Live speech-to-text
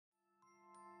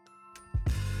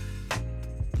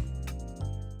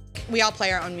we all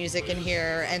play our own music in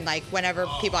here, and like whenever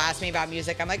people ask me about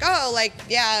music, I'm like, oh, like,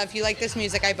 yeah, if you like this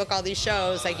music, I book all these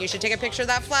shows. Like, you should take a picture of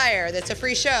that flyer. That's a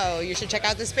free show. You should check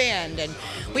out this band. And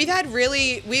we've had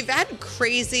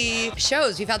crazy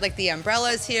shows. We've had like the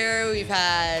Umbrellas here. We've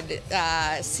had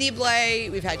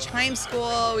Seablay. We've had Chime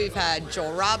School. We've had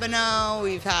Joel Robino.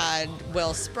 We've had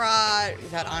Will Sprott.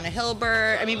 We've had Anna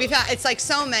Hilbert. I mean, it's like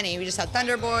so many. We just had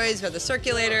Thunder Boys. We've had the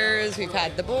Circulators. We've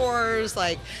had the Boars,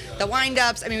 like the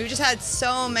Wind-Ups. I mean, we've just had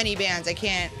so many bands. I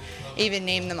can't even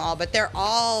name them all, but they're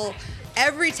all,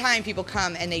 every time people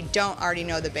come and they don't already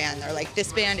know the band, they're like,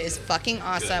 this band is fucking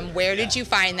awesome. Where did you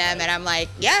find them? And I'm like,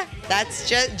 yeah, that's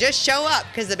just show up,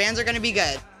 because the bands are going to be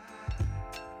good.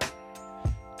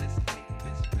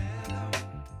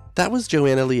 That was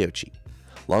Joanna Lioce,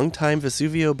 longtime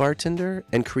Vesuvio bartender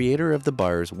and creator of the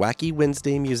bar's Wacky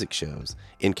Wednesday music shows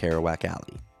in Kerouac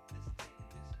Alley.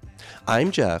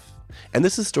 I'm Jeff, and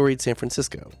this is Storied San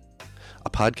Francisco, a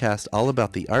podcast all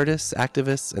about the artists,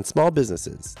 activists, and small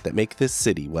businesses that make this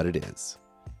city what it is.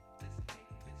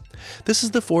 This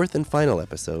is the fourth and final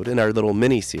episode in our little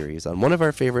mini-series on one of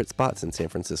our favorite spots in San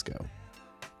Francisco.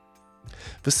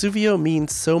 Vesuvio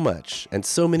means so much and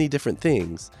so many different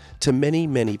things to many,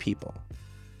 many people.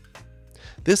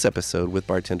 This episode with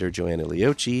bartender Joanna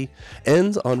Lioce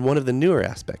ends on one of the newer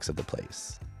aspects of the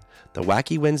place, the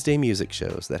Wacky Wednesday music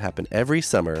shows that happen every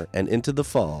summer and into the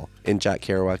fall in Jack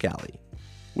Kerouac Alley,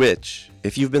 which,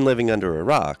 if you've been living under a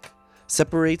rock,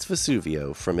 separates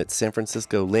Vesuvio from its San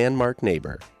Francisco landmark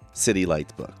neighbor, City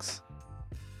Lights Books.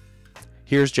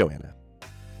 Here's Joanna.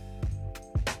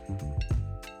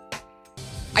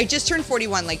 I just turned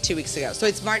 41 like 2 weeks ago, so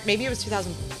it's March. Maybe it was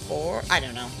 2004. I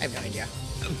don't know. I have no idea.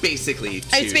 Basically,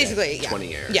 it's basically 20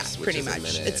 years. Yeah, pretty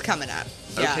much. It's coming up.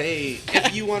 Yeah. Okay,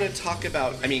 if you want to talk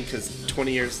about, I mean, because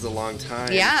 20 years is a long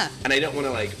time. Yeah. And I don't want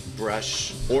to like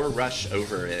brush or rush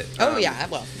over it. Oh yeah,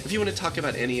 well. If you want to talk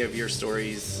about any of your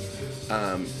stories,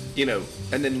 you know,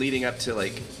 and then leading up to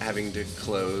like having to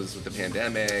close with the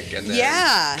pandemic and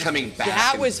then coming back.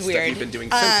 That was and weird. Stuff you've been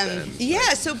doing since then.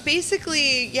 Yeah, so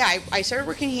basically, I started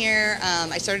working here.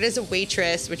 I started as a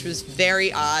waitress, which was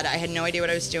very odd. I had no idea what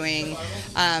I was doing.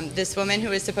 This woman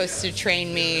who was supposed to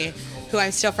train me, who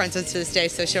I'm still friends with to this day,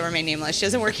 so she'll remain nameless. She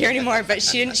doesn't work here anymore, but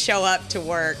she didn't show up to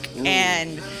work. Ooh.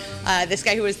 And this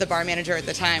guy who was the bar manager at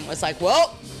the time was like,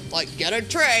 well, like, get a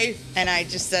tray. And I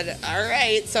just said, all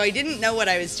right. So I didn't know what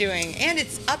I was doing. And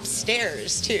it's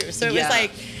upstairs, too. So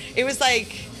it was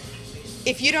like,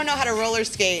 if you don't know how to roller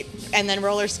skate and then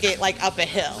roller skate, like, up a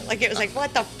hill. Like, it was like,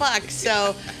 what the fuck?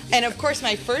 So, and of course,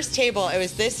 my first table, it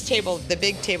was this table, the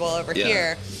big table over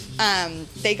here.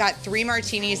 They got 3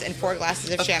 martinis and 4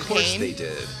 glasses of champagne. Of course they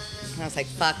did. And I was like,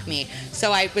 fuck me.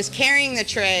 So I was carrying the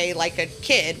tray like a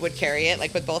kid would carry it,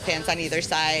 like with both hands on either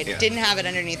side. Yeah. Didn't have it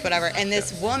underneath, whatever. And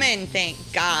this woman, thank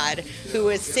God, who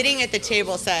was sitting at the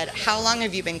table said, how long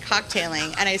have you been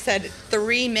cocktailing? And I said,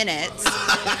 3 minutes.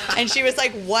 And she was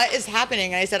like, what is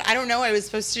happening? And I said, I don't know. I was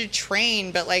supposed to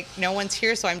train, but like no one's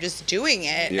here, so I'm just doing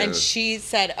it. Yeah. And she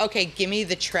said, okay, give me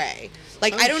the tray.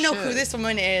 Like, I don't know who this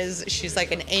woman is. She's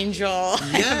like an angel. Yes.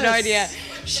 I have no idea.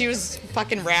 She was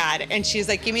fucking rad. And she's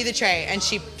like, give me the tray. And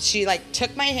she like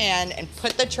took my hand and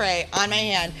put the tray on my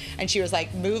hand. And she was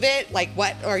like, move it. Like,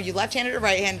 what? Are you left-handed or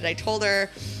right-handed? I told her.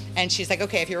 And she's like,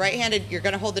 okay, if you're right-handed, you're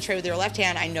going to hold the tray with your left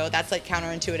hand. I know that's like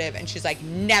counterintuitive. And she's like,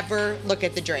 never look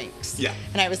at the drinks. Yeah.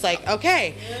 And I was like,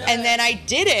 okay. And then I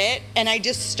did it, and I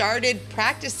just started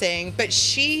practicing. But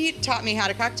she taught me how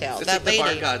to cocktail. It's that like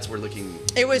lady. The bar gods were looking.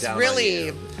 It was down really.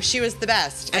 on you. She was the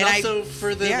best. And also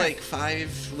for the like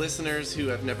 5 listeners who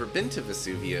have never been to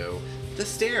Vesuvio. The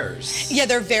stairs. Yeah,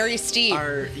 they're very steep.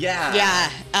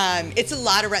 Yeah. It's a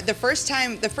lot of the first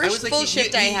full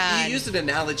shift I had. You used an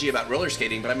analogy about roller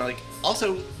skating, but I'm like,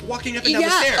 also walking up and down the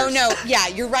stairs. Oh no, yeah,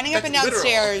 you're running up and down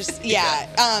stairs.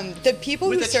 Yeah. The people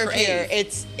with who serve here,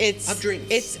 it's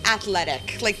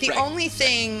athletic. Like the only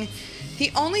thing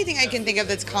I can think of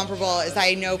that's comparable is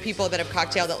I know people that have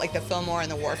cocktailed at like the Fillmore and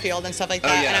the Warfield and stuff like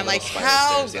that, and I'm like,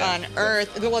 how on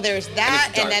earth? Well, there's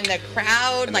that, and then the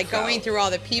crowd, like going through all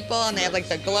the people, and they have like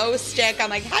the glow stick. I'm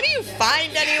like, how do you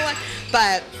find anyone?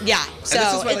 But yeah,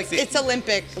 so it's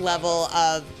Olympic level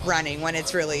of running when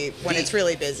it's really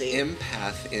busy.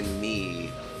 Empath in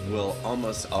me will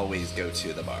almost always go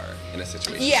to the bar in a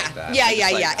situation like that.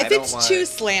 Yeah. If it's too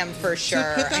slammed, for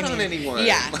sure. Put that on anyone.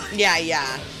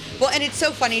 Yeah. Well, and it's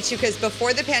so funny, too, because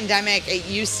before the pandemic, it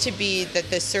used to be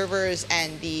that the servers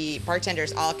and the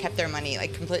bartenders all kept their money,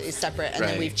 like, completely separate. And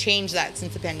then we've changed that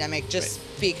since the pandemic just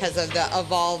because of the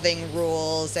evolving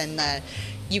rules and the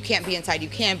you can't be inside, you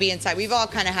can't be inside. We've all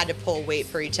kind of had to pull weight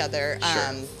for each other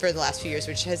for the last few years,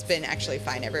 which has been actually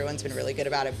fine. Everyone's been really good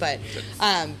about it. But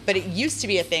it used to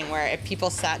be a thing where if people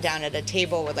sat down at a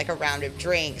table with like a round of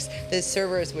drinks, the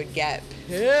servers would get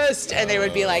pissed and they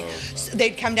would be like,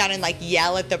 they'd come down and like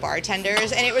yell at the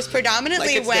bartenders. And it was predominantly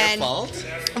like it's when, their fault?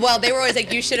 Well, they were always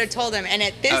like, you should have told them. And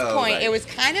at this point, right. it was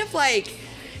kind of like,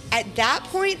 at that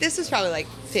point, this was probably like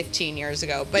 15 years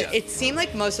ago, but it seemed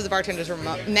like most of the bartenders were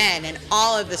men and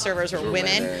all of the servers were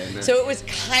women. So it was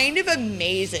kind of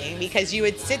amazing because you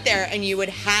would sit there and you would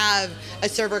have a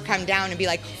server come down and be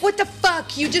like, what the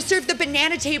fuck? You just served the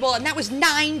banana table and that was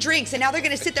 9 drinks and now they're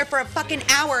going to sit there for a fucking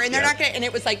hour and they're not going to, and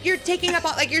it was like, you're taking up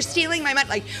all, like you're stealing my money,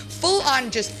 like full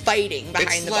on just fighting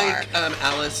behind the bar. It's like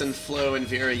Alice and Flo and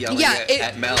Vera yelling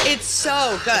at Mel. It's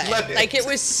so good. Like it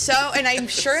was so, and I'm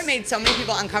sure it made so many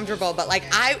people uncomfortable, but like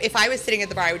if I was sitting at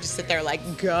the bar, I would just sit there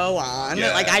like, go on.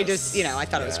 Yes. Like I just, I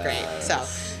thought it was great. So,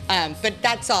 but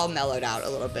that's all mellowed out a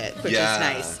little bit, which is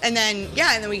nice. And then,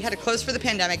 and then we had to close for the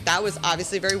pandemic. That was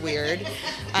obviously very weird.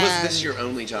 Was this your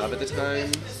only job at the time?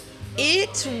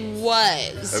 It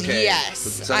was, yes.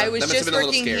 So I was just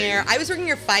working here. I was working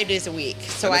here 5 days a week,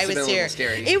 so I was here.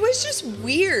 It was just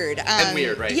weird. And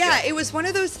weird, right? Yeah, it was one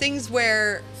of those things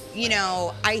where,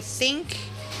 I think,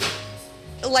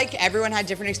 like everyone had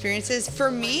different experiences.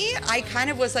 For me, I kind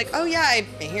of was like, oh yeah, I'm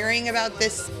hearing about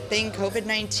this thing,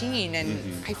 COVID-19,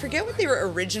 and I forget what they were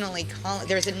originally calling.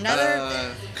 There was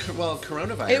another.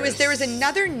 Coronavirus. There was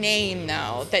another name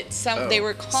though that they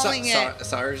were calling it.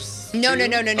 SARS. No.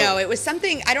 It was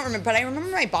something I don't remember, but I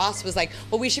remember my boss was like,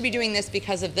 well, we should be doing this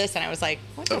because of this, and I was like,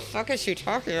 what the fuck is she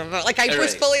talking about? Like I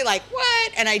was fully like,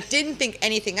 what? And I didn't think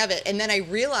anything of it, and then I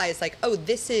realized like, oh,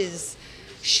 this is.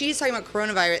 She's talking about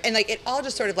coronavirus, and like it all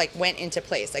just sort of like went into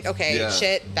place. Like, okay,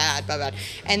 shit, bad, bad.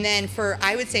 And then for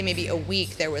I would say maybe a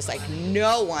week, there was like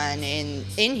no one in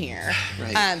here.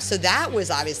 Right. So that was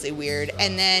obviously weird.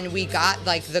 And then we got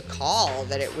like the call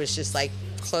that it was just like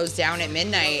closed down at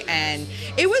midnight, and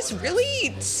it was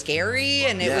really scary,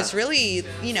 and it was really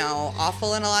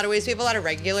awful in a lot of ways. We have a lot of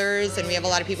regulars, and we have a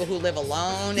lot of people who live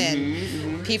alone,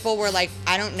 and people were like,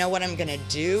 I don't know what I'm gonna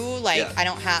do. Like I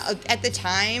don't have at the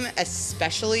time,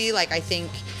 especially like I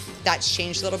think that's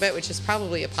changed a little bit, which is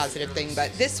probably a positive thing,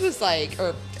 but this was like,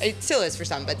 or it still is for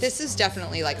some, but this is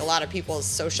definitely like a lot of people's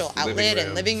social outlet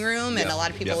and living room, and a lot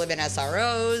of people live in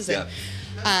SROs,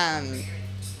 and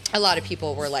a lot of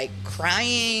people were like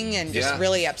crying and just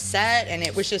really upset, and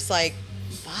it was just like,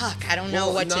 fuck, I don't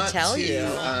know what to tell you.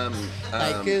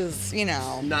 Like, is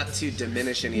not to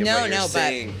diminish any of what you're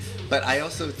saying, but I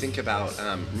also think about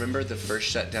remember the first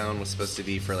shutdown was supposed to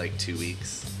be for like 2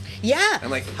 weeks. Yeah. I'm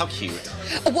like, how cute.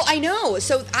 Well, I know.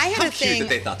 So I had a thing. That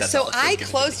they thought so I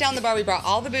closed down the bar. We brought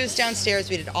all the booze downstairs.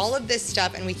 We did all of this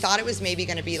stuff, and we thought it was maybe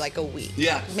going to be like a week.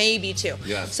 Yeah. Maybe 2.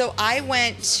 Yeah. So I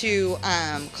went to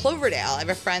Cloverdale. I have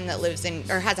a friend that lives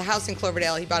has a house in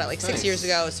Cloverdale. He bought it like 6 years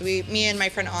ago. So me and my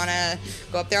friend Anna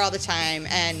go up there all the time,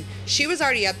 and she was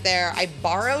already up there. I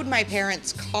borrowed my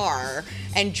parents' car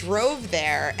and drove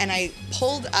there, and I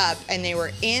pulled up, and they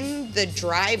were in the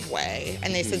driveway,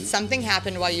 and they said something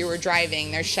happened while you were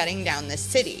driving. They're shutting down the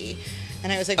city.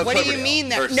 And I was like, what do you mean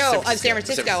they're... No, of San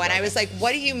Francisco. And I was like,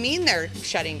 what do you mean they're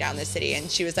shutting down the city?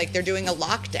 And she was like, they're doing a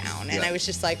lockdown. And I was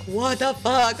just like, what the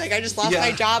fuck? Like, I just lost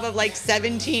my job of like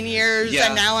 17 years,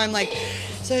 and now I'm like...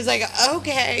 So I was like,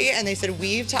 okay. And they said,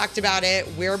 we've talked about it.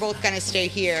 We're both going to stay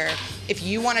here. If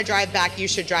you want to drive back, you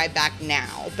should drive back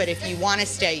now. But if you want to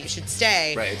stay, you should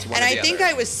stay. Right, it's one and or I the think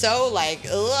other. I was so like,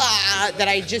 ugh, that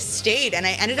I just stayed. And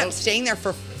I ended up staying there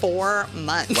for 4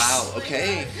 months. Wow,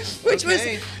 okay. Which was,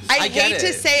 I hate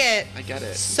to say it, I get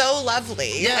it. So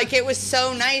lovely. Yeah. Like, it was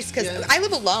so nice because I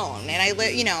live alone. And I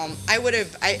live, I would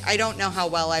have, I don't know how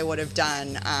well I would have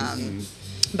done.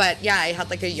 But yeah, I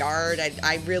had like a yard.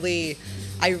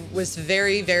 I was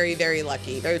very, very, very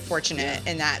lucky, very fortunate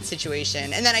in that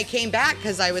situation. And then I came back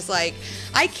because I was like,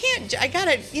 I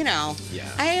gotta,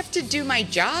 I have to do my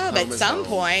job at some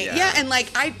point. Yeah, and like,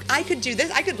 I could do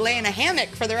this. I could lay in a hammock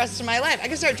for the rest of my life. I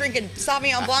could start drinking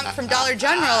Sauvignon Blanc from Dollar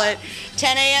General at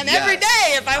 10 a.m. every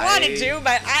day if I wanted to,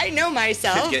 but I know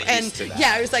myself. Could get used to that.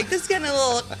 Yeah, I was like, this is getting a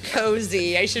little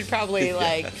cozy. I should probably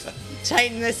like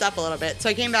tighten this up a little bit. So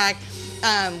I came back.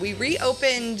 We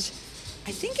reopened,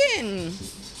 I think in...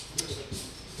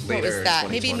 What was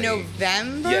that? Maybe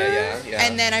November? Yeah.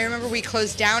 And then I remember we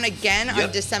closed down again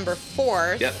on December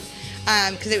 4th. Yep.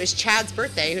 Because it was Chad's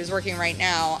birthday, who's working right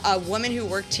now. A woman who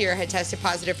worked here had tested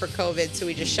positive for COVID, so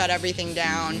we just shut everything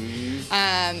down.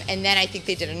 And then I think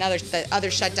they did the other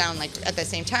shutdown like at the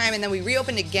same time, and then we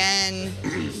reopened again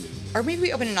or maybe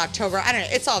we opened in October. I don't know.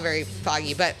 It's all very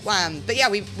foggy, but yeah,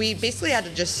 we basically had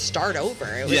to just start over.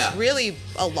 It was really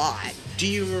a lot. Do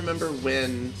you remember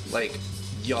when, like,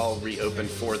 y'all reopened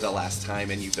for the last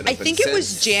time and you've been open I think it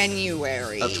was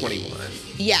January. Of 21.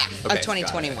 Yeah, okay, of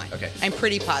 2021. Okay. I'm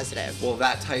pretty positive. Well,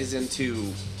 that ties into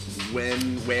when,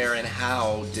 where, and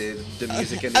how did the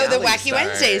music in the alley the Wacky start?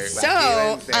 Wednesdays.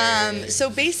 Wacky Wednesdays. So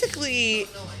basically,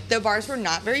 the bars were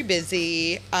not very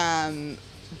busy.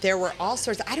 There were all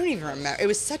sorts. I don't even remember.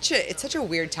 It's such a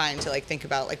weird time to like think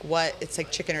about like what it's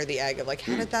like chicken or the egg of like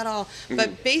how did that all.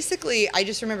 But basically, I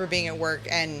just remember being at work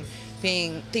and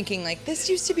thinking like this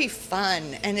used to be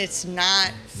fun and it's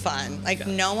not fun. Like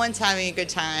no one's having a good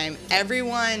time.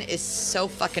 Everyone is so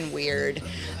fucking weird.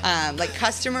 Like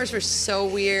customers were so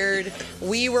weird.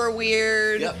 We were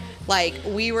weird. Yep. Like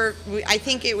I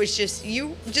think it was just,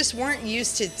 you just weren't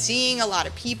used to seeing a lot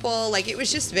of people. Like it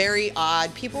was just very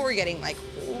odd. People were getting like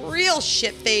real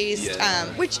shit-faced,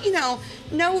 which, you know,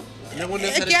 no one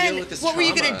knows how to deal with this what were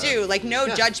you trauma. going to do? Like, no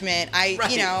judgment. I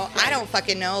don't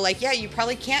fucking know. Like, yeah, you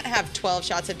probably can't have 12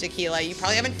 shots of tequila. You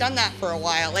probably haven't done that for a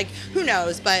while. Like, who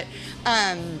knows? But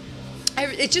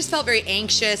it just felt very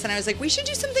anxious, and I was like, we should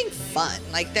do something fun.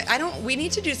 Like, we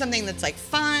need to do something that's, like,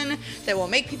 fun, that will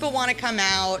make people want to come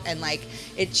out, and, like,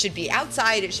 it should be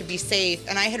outside, it should be safe.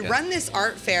 And I had run this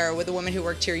art fair with a woman who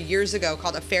worked here years ago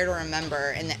called A Fair to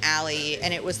Remember in the alley,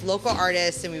 and it was local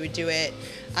artists, and we would do it,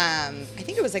 I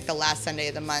think it was, like, the last Sunday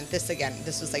of the month. This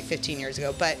was, like, 15 years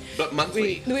ago. But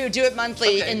monthly? We would do it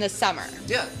monthly in the summer.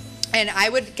 Yeah. And I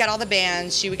would get all the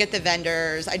bands, she would get the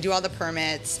vendors, I'd do all the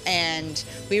permits, and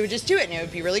we would just do it, and it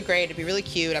would be really great, it'd be really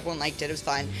cute, everyone liked it, it was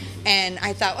fun. And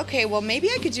I thought, okay, well, maybe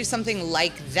I could do something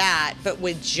like that, but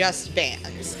with just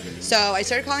bands. So I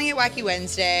started calling it Wacky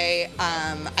Wednesday.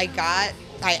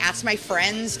 I asked my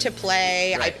friends to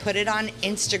play. Right. I put it on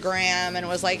Instagram and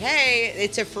was like, hey,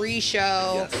 it's a free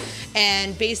show. Yes.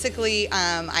 And basically,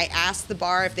 I asked the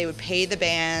bar if they would pay the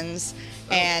bands.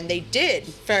 And they did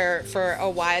for a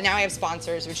while. Now I have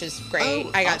sponsors, which is great.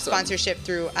 I got sponsorship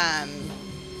through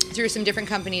some different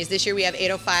companies. This year we have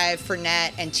 805,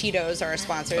 Fernet, and Tito's are our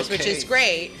sponsors, which is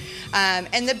great.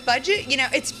 And the budget, you know,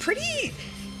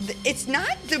 it's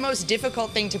not the most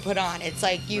difficult thing to put on. It's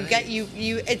like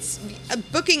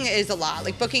booking is a lot.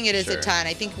 Like booking it is a ton.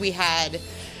 I think we had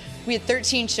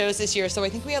 13 shows this year, so I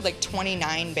think we had like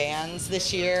 29 bands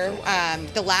this year.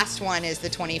 The last one is the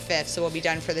 25th, so we'll be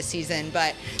done for the season.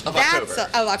 But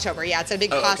October. Yeah, it's a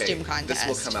big costume contest.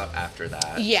 This will come out after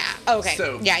that. Yeah. Okay.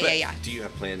 So, yeah. Do you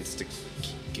have plans to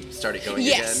start it going again?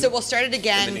 Yes. So we'll start it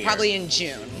again probably in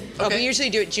June. Okay. We usually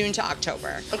do it June to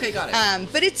October. Okay, got it.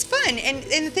 But it's fun, and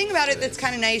the thing about it that's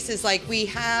kind of nice is like we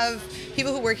have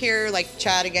people who work here, like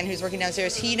Chad again, who's working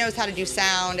downstairs. He knows how to do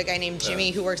sound. A guy named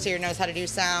Jimmy who works here knows how to do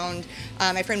sound.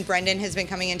 My friend Brendan has been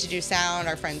coming in to do sound.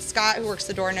 Our friend Scott, who works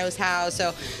the door, knows how.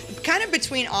 So kind of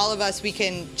between all of us, we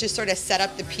can just sort of set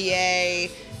up the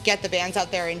PA, get the bands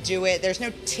out there and do it. There's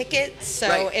no tickets,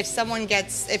 so if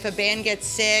a band gets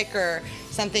sick or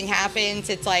something happens,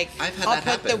 it's like I'll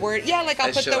put the word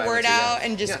out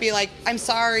and just be like, I'm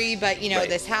sorry, but you know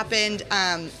this happened.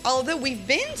 Although we've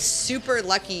been super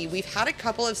lucky, we've had a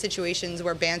couple of situations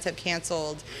where bands have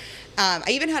canceled. I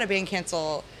even had a band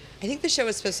cancel. I think the show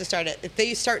was supposed to start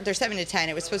they're 7 to 10.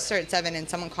 It was supposed to start at 7, and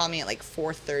someone called me at like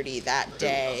 4:30 that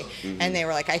day, and they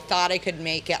were like, I thought I could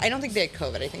make it. I don't think they had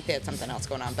COVID. I think they had something else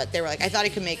going on, but they were like, I thought I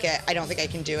could make it. I don't think I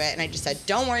can do it. And I just said,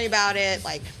 don't worry about it.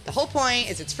 Like the whole point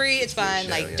is it's free, it's fun.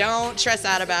 Don't stress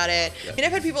out about it. I mean,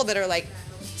 I've had people that are like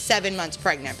 7 months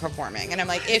pregnant performing, and I'm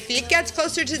like, if it gets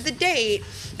closer to the date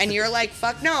and you're like,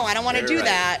 fuck no, I don't want to do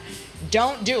that,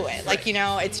 don't do it. Like, you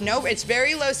know, it's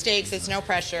very low stakes, it's no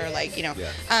pressure, like, you know.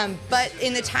 But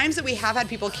in the times that we have had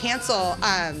people cancel,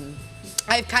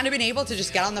 I've kind of been able to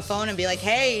just get on the phone and be like,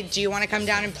 hey, do you want to come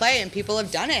down and play? And people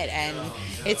have done it, and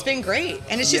it's been great.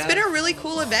 And it's just been a really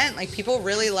cool event. Like, people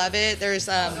really love it. There's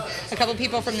a couple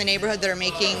people from the neighborhood that are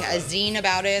making a zine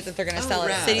about it that they're going to sell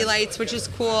at City Lights, which is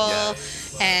cool.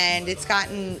 Yes. And it's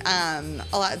gotten a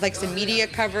lot, like some media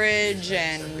coverage,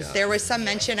 and there was some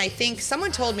mention, I think,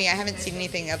 someone told me, I haven't seen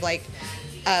anything, of like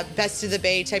Best of the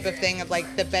Bay type of thing, of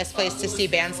like the best place to see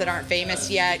bands that aren't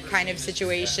famous yet kind of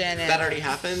situation. And that already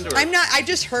happened? Or? I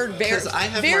just heard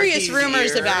various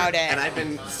rumors about it. And I've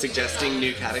been suggesting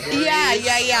new categories.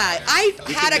 Yeah. I've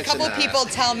had a couple people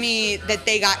tell me that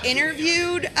they got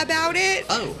interviewed about it,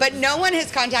 but no one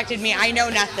has contacted me. I know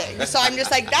nothing. So I'm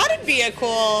just like, that'd be a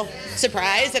cool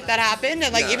surprised if that happened,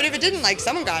 and like even if it didn't, like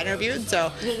someone got interviewed.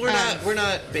 So well, we're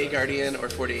not Bay Guardian or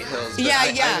 48 Hills. But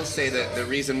I will say that the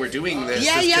reason we're doing this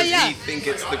is because we think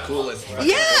it's the coolest.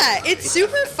 It's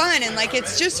super fun, and like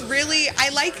it's just really, I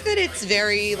like that it's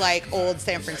very like old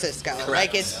San Francisco. Correct.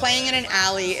 Like it's playing in an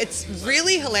alley. It's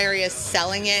really hilarious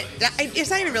selling it. It's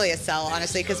not even really a sell,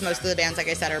 honestly, because most of the bands, like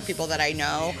I said, are people that I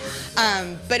know.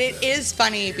 But it is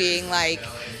funny being like,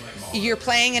 you're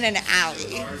playing in an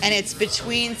alley, and it's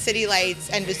between City Lights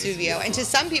and Vesuvio. And to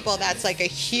some people, that's like a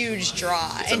huge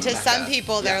draw. And to some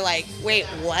people, they're like, wait,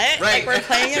 what? Right. Like, we're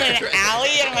playing in an alley?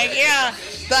 And I'm like, yeah.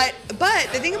 But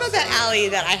the thing about that alley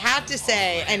that I have to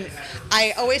say, and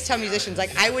I always tell musicians,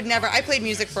 like, I played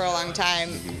music for a long time.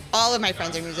 All of my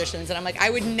friends are musicians. And I'm like, I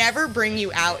would never bring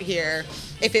you out here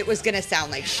if it was going to sound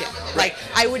like shit. Like,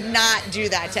 I would not do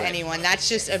that to anyone. That's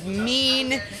just a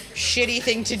mean, shitty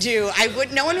thing to do.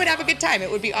 No one would have a good time.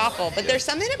 It would be awful. But there's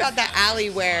something about that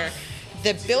alley where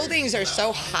the buildings are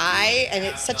so high, and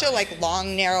it's such a like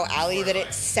long, narrow alley that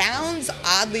it sounds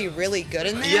oddly really good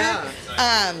in there.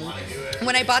 Yeah.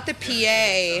 When I bought the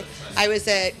PA, I was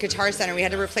at Guitar Center. We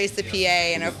had to replace the PA,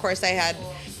 and of course there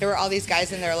were all these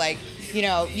guys, and they're like, you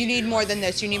know, you need more than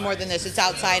this, it's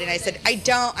outside. And I said,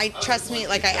 trust me,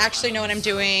 like, I actually know what I'm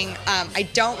doing. I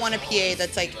don't want a PA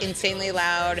that's like insanely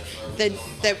loud.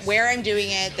 Where I'm doing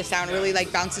it, the sound really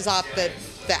like bounces off the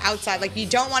outside. Like, you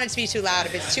don't want it to be too loud.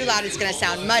 If it's too loud, it's going to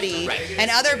sound muddy. Right. And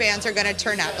other bands are going to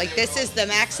turn up. Like, this is the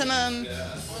maximum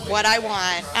what I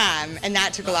want. And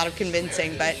that took a lot of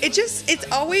convincing, but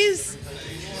it's always,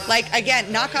 like,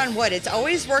 again, knock on wood, it's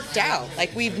always worked out.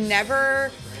 Like,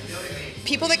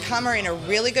 people that come are in a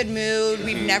really good mood.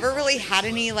 We've never really had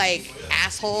any, like,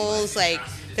 assholes. Like,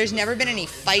 there's never been any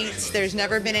fights. There's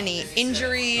never been any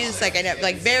injuries. Like, I know,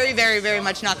 like, very, very, very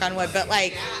much knock on wood. But,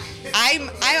 like,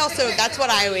 I also, that's what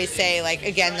I always say, like,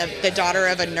 again, the daughter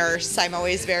of a nurse, I'm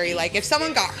always very, like, if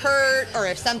someone got hurt or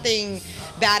if something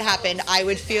bad happened, I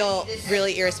would feel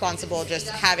really irresponsible just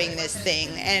having this thing.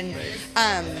 And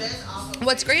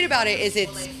what's great about it is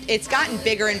it's gotten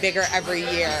bigger and bigger every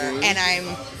year. And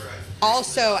I'm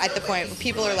also at the point where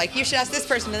people are like, you should ask this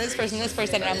person and this person and this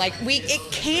person, and I'm like,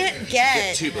 it can't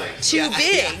get too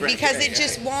big because it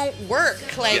just won't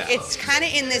work. Like, it's kind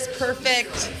of in this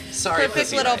perfect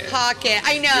little pocket.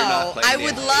 I know.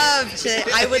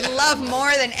 I would love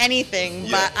more than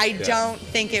anything, but I don't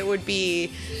think it would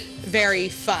be very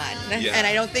fun, and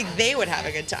I don't think they would have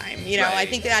a good time. You know, I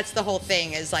think that's the whole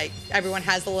thing, is like everyone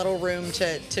has a little room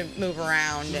to move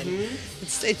around, and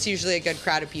it's usually a good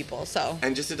crowd of people. So,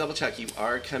 and just to double check, you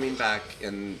are coming back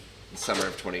in summer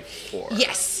of 24.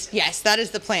 Yes, that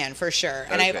is the plan for sure.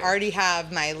 And I've already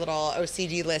have my little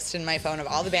OCD list in my phone of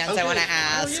all the bands I want to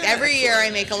ask. Every year I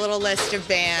make a little list of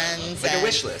bands. Like a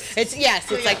wish list. It's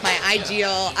like my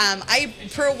ideal. I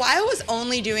for a while was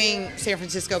only doing San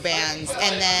Francisco bands,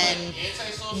 and then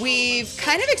we've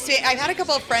kind of expanded. I've had a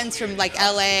couple of friends from like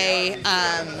LA.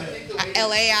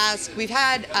 LA asked. We've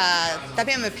had that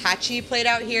band Apache played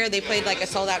out here. They played like a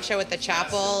sold out show at the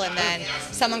Chapel, and then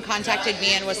someone contacted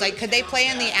me and was like, could they play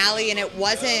in the alley? And it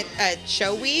wasn't a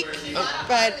show week,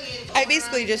 but I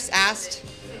basically just asked.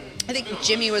 I think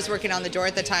Jimmy was working on the door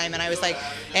at the time, and I was like,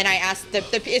 and I asked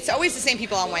it's always the same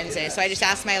people on Wednesday, so I just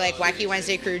asked my like Wacky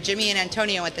Wednesday crew, Jimmy and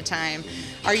Antonio at the time,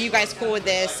 are you guys cool with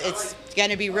this? It's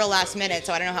gonna be real last minute,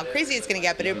 so I don't know how crazy it's gonna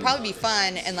get, but it would probably be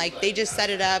fun. And like they just set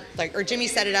it up, like, or Jimmy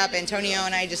set it up, Antonio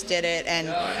and I just did it, and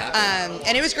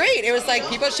it was great. It was like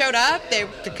people showed up, they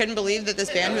couldn't believe that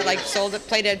this band who like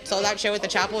played a sold out show at the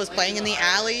Chapel was playing in the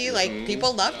alley. Like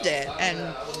people loved it, and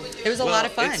it was a lot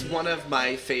of fun. It's one of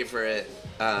my favorite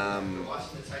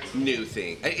new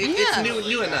thing. It's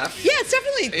new enough. Yeah, it's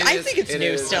definitely. I think it's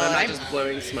new still. I'm not just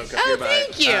blowing smoke up your butt.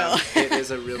 Thank you. It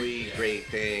is a really great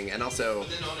thing, and also,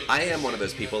 I am one of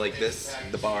those people like this.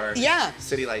 The bar. Yeah.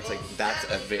 City Lights, like that's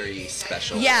a very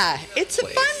special. Yeah, it's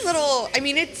place. A fun little. I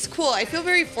mean, it's cool. I feel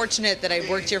very fortunate that I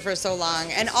worked here for so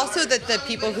long, and also that the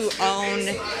people who own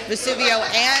Vesuvio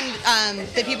and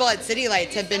the people at City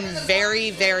Lights have been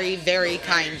very, very, very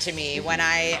kind to me when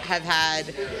I have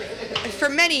had. For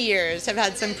many years, have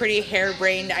had some pretty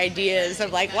harebrained ideas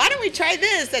of like, why don't we try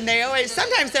this? And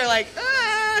sometimes they're like,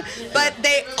 but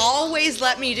they always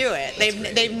let me do it.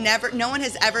 They've never, no one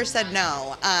has ever said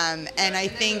no. And I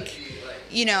think,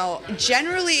 you know,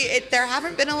 generally there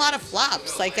haven't been a lot of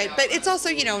flops. Like, but it's also,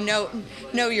 you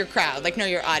know your crowd, like know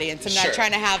your audience. I'm not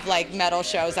trying to have like metal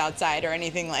shows outside or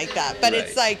anything like that. But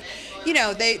it's like,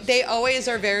 they always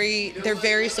are they're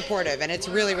very supportive, and it's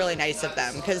really, really nice of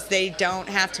them because they don't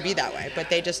have to be that way, but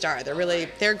they just are.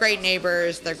 They're great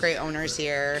neighbors. They're great owners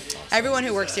here. Everyone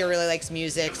who works here really likes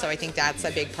music, so I think that's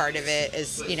a big part of it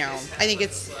is,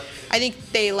 I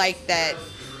think they like that,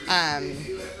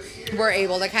 we're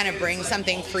able to kind of bring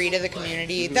something free to the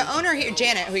community. The owner here,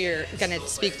 Janet, who you're going to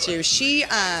speak to, she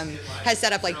has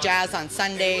set up like jazz on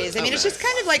Sundays. I mean, it's just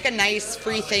kind of like a nice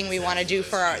free thing we want to do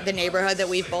for the neighborhood that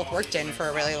we've both worked in for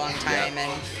a really long time,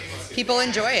 and people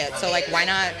enjoy it. So like, why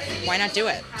not do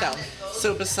it?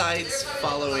 So besides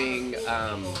following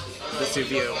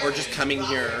Vesuvio or just coming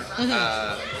here,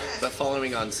 but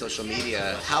following on social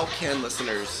media, how can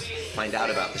listeners find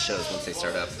out about the shows once they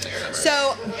start up next summer?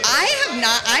 So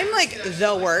I'm like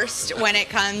the worst when it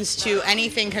comes to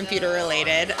anything computer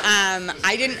related.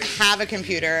 I didn't have a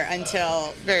computer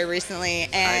until very recently,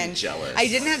 and I'm jealous. I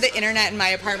didn't have the internet in my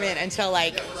apartment until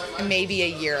like maybe a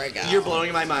year ago. You're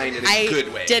blowing my mind in a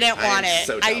good way. I didn't want it.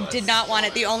 So I did not want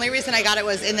it. The only reason I got it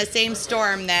was in the same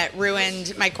storm that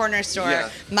ruined my corner store. Yeah.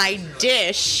 My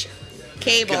dish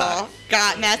cable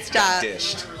got messed up.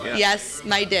 Dished. Yeah. Yes,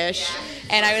 my dish.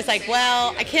 And I was like,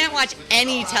 well, I can't watch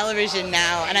any television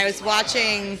now. And I was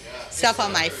watching stuff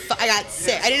on my phone. I got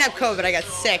sick. I didn't have COVID, I got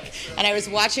sick. And I was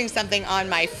watching something on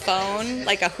my phone,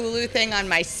 like a Hulu thing on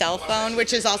my cell phone,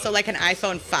 which is also like an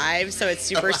iPhone 5, so it's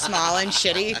super small and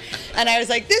shitty. And I was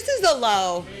like, this is the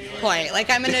low point. Like,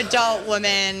 I'm an adult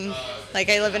woman. Like,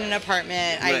 I live in an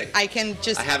apartment. Right. I can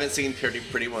just... I haven't seen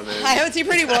Pretty Woman. I haven't seen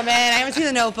Pretty Woman. I haven't seen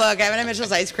The Notebook. I haven't had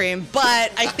Mitchell's Ice Cream.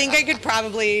 But I think I could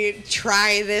probably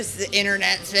try this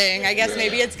internet thing. I guess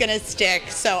maybe it's going to stick.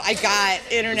 So I got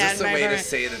internet Is this in my a way apartment. to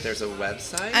say that there's a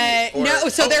website? No,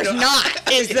 so there's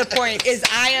not, is the point.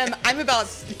 I'm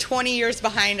about 20 years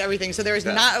behind everything. So there is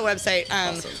not a website.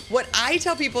 Awesome. What I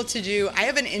tell people to do, I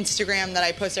have an Instagram that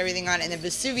I post everything on, and then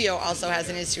Vesuvio also has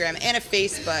an Instagram and a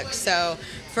Facebook. So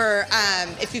for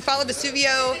if you follow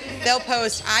Vesuvio, they'll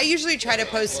post. I usually try to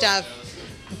post stuff.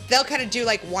 They'll kind of do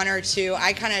like one or two.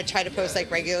 I kind of try to post like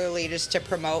regularly just to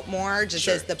promote more, just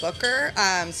as the booker.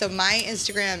 So my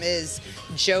Instagram is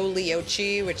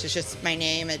Lioce, which is just my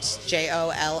name. It's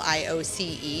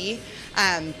JOLIOCE.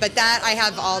 But that I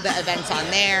have all the events on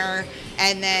there.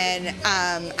 And then,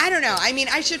 I don't know. I mean,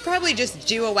 I should probably just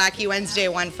do a Wacky Wednesday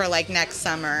one for like next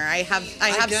summer. I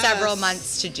have several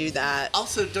months to do that.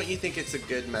 Also, don't you think it's a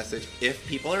good message if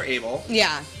people are able?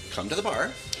 Yeah. Come to the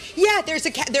bar. Yeah,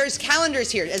 there's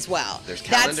calendars here as well. There's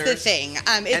calendars. That's the thing. It's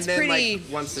and then, pretty. Like,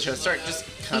 once the show starts, just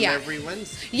come every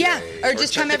Wednesday. Yeah, or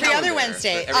just check come the every other calendar.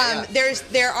 Wednesday.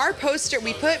 There Are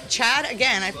we put Chad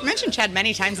again. I've mentioned Chad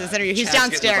many times in this interview. He's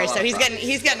Chad's downstairs, so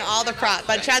he's getting all the prop.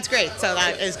 But Chad's great, so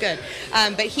that is good.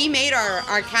 But he made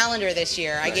our calendar this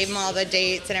year. I gave him all the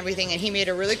dates and everything, and he made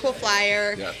a really cool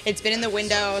flyer. Yeah. It's been in the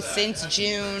window since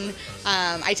June.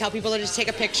 I tell people to just take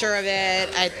a picture of it.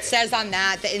 It says on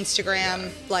that the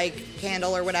Instagram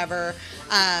handle or whatever.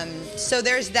 So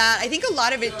there's that. I think a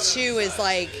lot of it too is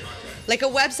like a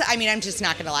website. I mean, I'm just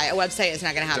not gonna lie. A website is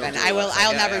not gonna happen.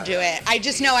 I'll never do it. I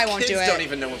just know I won't do it. Kids don't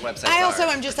even know what websites are.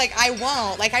 I'm just like, I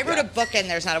won't. Like, I wrote a book and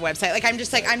there's not a website. Like, I'm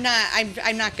just like, I'm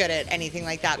not good at anything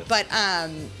like that.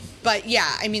 But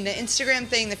yeah, I mean, the Instagram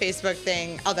thing, the Facebook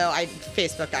thing, although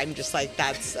Facebook, I'm just like,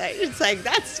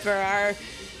 that's for our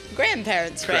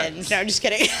grandparents' friends. No, just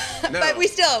kidding. No. But we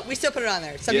still put it on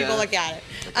there. Some people look at it.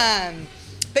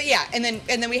 But yeah, and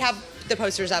then we have the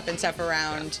posters up and stuff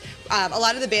around. A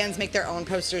lot of the bands make their own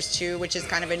posters too, which is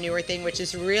kind of a newer thing, which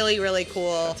is really, really cool.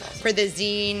 Awesome. For the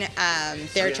zine.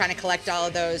 They're trying to collect all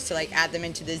of those to add them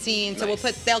into the zine. So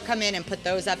they'll come in and put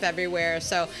those up everywhere.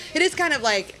 So it is kind of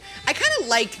like, I kind of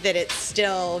like that it's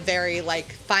still very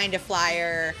find a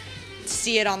flyer,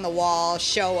 see it on the wall,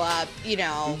 show up,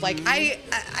 mm-hmm.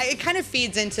 It kind of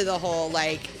feeds into the whole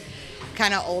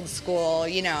kind of old school,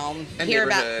 and hear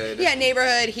neighborhood.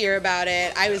 Neighborhood, hear about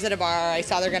it. I was at a bar, I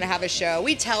saw they're gonna have a show.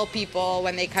 We tell people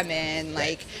when they come in,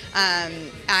 I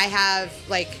have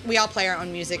we all play our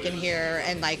own music in here,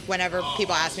 and whenever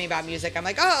people ask me about music, I'm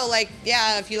like,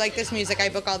 if you like this music, I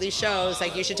book all these shows.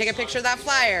 You should take a picture of that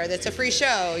flyer. That's a free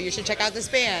show. You should check out this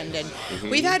band. And mm-hmm.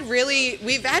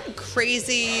 we've had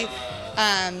crazy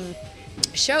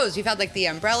shows. We've had the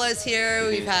Umbrellas here.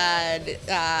 We've had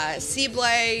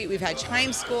Seablay. We've had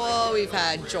Chime School. We've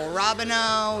had Joel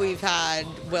Robino. We've had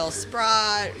Will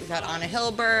Sprott. We've had Anna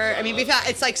Hilbert. I mean,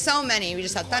 it's so many. We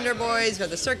just had Thunder Boys. We've had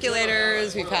the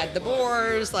Circulators. We've had the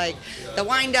Boars. The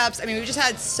Wind Ups. I mean, we've just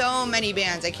had so many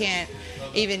bands. I can't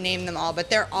even name them all, but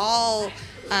they're all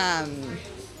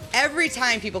every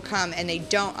time people come and they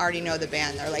don't already know the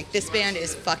band, they're like, this band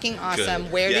is fucking awesome.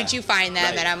 Good. Where Yeah. did you find them?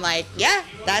 Right. And I'm like, yeah,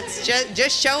 that's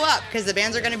just show up because the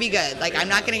bands are going to be good. Like, I'm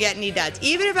not going to get any duds.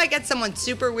 Even if I get someone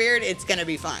super weird, it's going to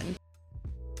be fun.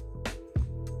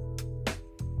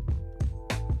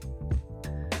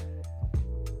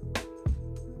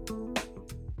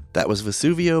 That was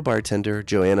Vesuvio bartender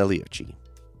Joanna Lioce.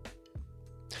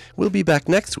 We'll be back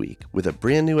next week with a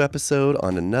brand new episode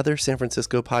on another San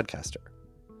Francisco podcaster,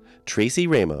 Tracy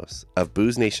Ramos of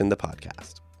Booze Nation, the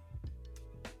podcast.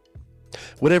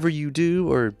 Whatever you do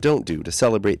or don't do to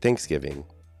celebrate Thanksgiving,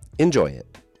 enjoy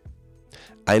it.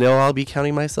 I know I'll be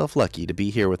counting myself lucky to be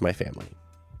here with my family.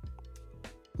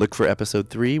 Look for episode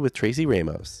 3 with Tracy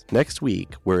Ramos next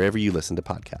week wherever you listen to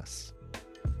podcasts.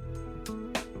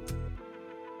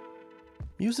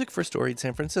 Music for Storied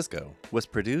San Francisco was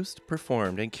produced,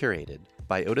 performed, and curated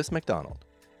by Otis McDonald.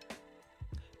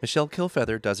 Michelle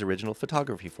Kilfeather does original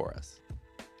photography for us.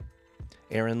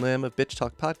 Aaron Lim of Bitch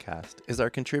Talk Podcast is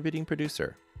our contributing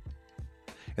producer.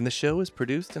 And the show is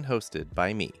produced and hosted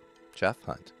by me, Jeff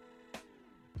Hunt.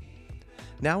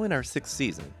 Now in our 6th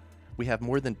season, we have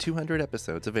more than 200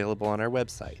 episodes available on our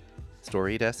website,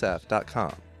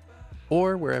 storiedsf.com,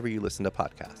 or wherever you listen to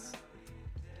podcasts.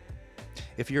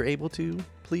 If you're able to,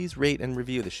 please rate and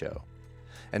review the show,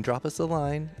 and drop us a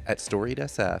line at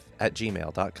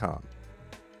storiedsf@gmail.com.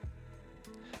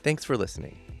 Thanks for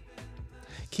listening.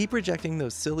 Keep rejecting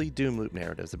those silly doom loop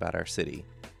narratives about our city.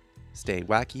 Stay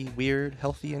wacky, weird,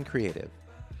 healthy, and creative.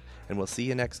 And we'll see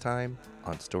you next time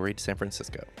on Storied San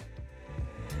Francisco.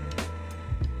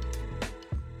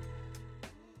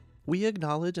 We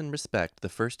acknowledge and respect the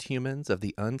first humans of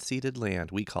the unceded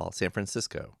land we call San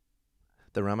Francisco,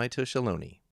 the Ramaytush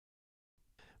Ohlone.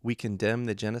 We condemn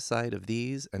the genocide of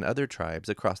these and other tribes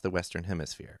across the Western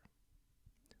Hemisphere.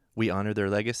 We honor their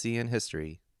legacy and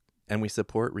history, and we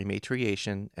support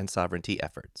rematriation and sovereignty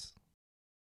efforts.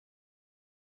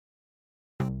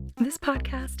 This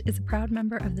podcast is a proud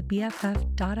member of the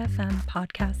BFF.FM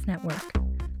podcast network.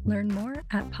 Learn more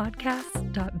at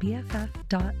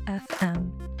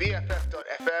podcasts.bff.fm.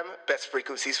 BFF.FM, best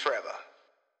frequencies forever.